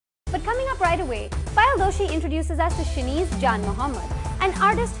But coming up right away, Payal Doshi introduces us to Sheniz Janmohamed, an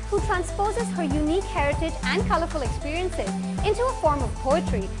artist who transposes her unique heritage and colorful experiences into a form of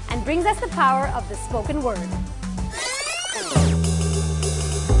poetry and brings us the power of the spoken word.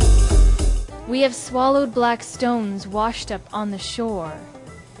 We have swallowed black stones washed up on the shore,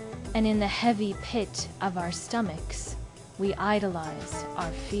 and in the heavy pit of our stomachs, we idolize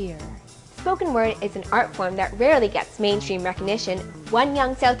our fear. Spoken word is an art form that rarely gets mainstream recognition. One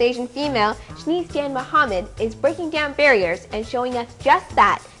young South Asian female, Sheniz Janmohamed, is breaking down barriers and showing us just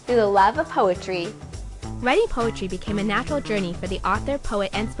that through the love of poetry. Writing poetry became a natural journey for the author,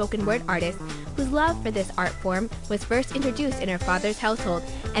 poet, and spoken word artist, whose love for this art form was first introduced in her father's household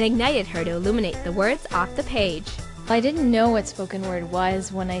and ignited her to illuminate the words off the page. I didn't know what spoken word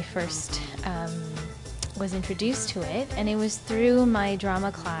was when I first was introduced to it, and it was through my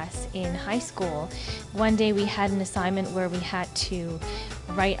drama class in high school. One day we had an assignment where we had to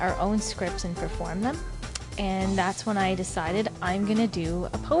write our own scripts and perform them, and that's when I decided I'm gonna do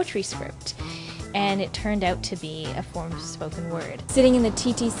a poetry script. And it turned out to be a form of spoken word. Sitting in the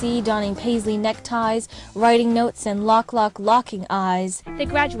TTC, donning paisley neckties, writing notes and locking eyes. The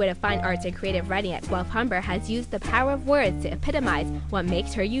graduate of Fine Arts and Creative Writing at Guelph Humber has used the power of words to epitomize what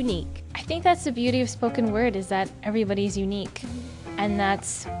makes her unique. I think that's the beauty of spoken word, is that everybody's unique. And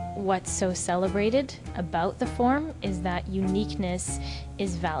that's what's so celebrated about the form, is that uniqueness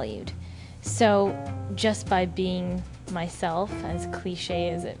is valued. So just by being myself, as cliche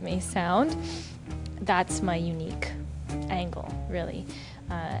as it may sound, that's my unique angle, really.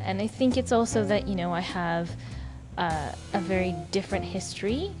 And I think it's also that, you know, I have a very different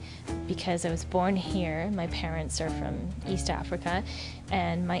history because I was born here. My parents are from East Africa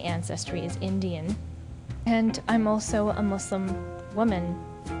and my ancestry is Indian. And I'm also a Muslim woman,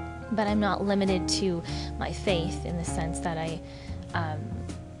 but I'm not limited to my faith in the sense that I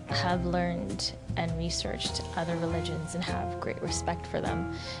have learned and researched other religions and have great respect for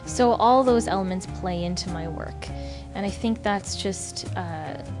them. So all those elements play into my work, and I think that's just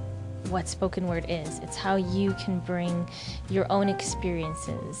what spoken word is. It's how you can bring your own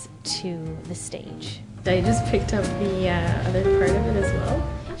experiences to the stage. I just picked up the other part of it as well.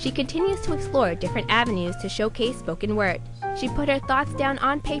 She continues to explore different avenues to showcase spoken word. She put her thoughts down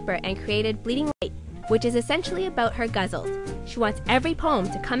on paper and created Bleeding Light, which is essentially about her ghazals. She wants every poem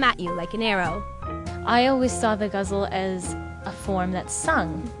to come at you like an arrow. I always saw the ghazal as a form that's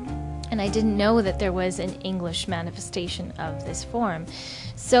sung, and I didn't know that there was an English manifestation of this form.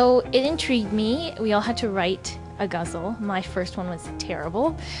 So it intrigued me. We all had to write a ghazal. My first one was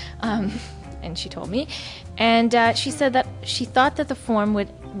terrible, and she told me. And she said that she thought that the form would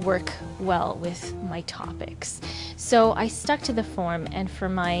work well with my topics. So I stuck to the form, and for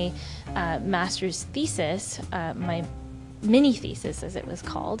my master's thesis, my mini thesis as it was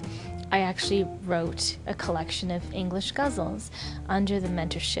called, I actually wrote a collection of English ghazals under the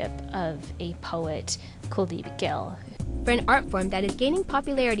mentorship of a poet, Kuldeep Gill. For an art form that is gaining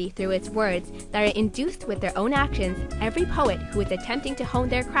popularity through its words that are induced with their own actions, every poet who is attempting to hone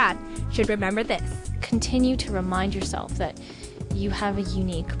their craft should remember this. Continue to remind yourself that you have a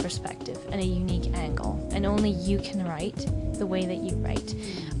unique perspective and a unique angle, and only you can write the way that you write.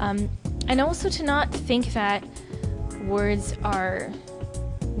 And also to not think that words are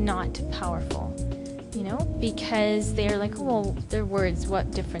not powerful, you know, because they're like, oh, well, they're words,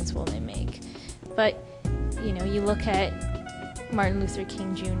 what difference will they make? But, you know, you look at Martin Luther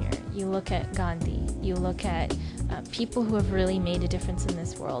King Jr., you look at Gandhi, you look at people who have really made a difference in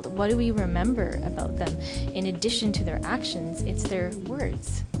this world. What do we remember about them? In addition to their actions, it's their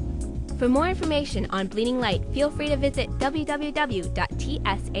words. For more information on Bleeding Light, feel free to visit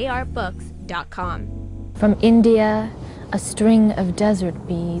www.tsarbooks.com. From India, a string of desert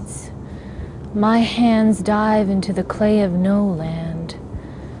beads. My hands dive into the clay of no land.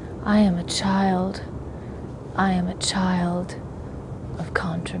 I am a child. I am a child of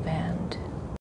contraband.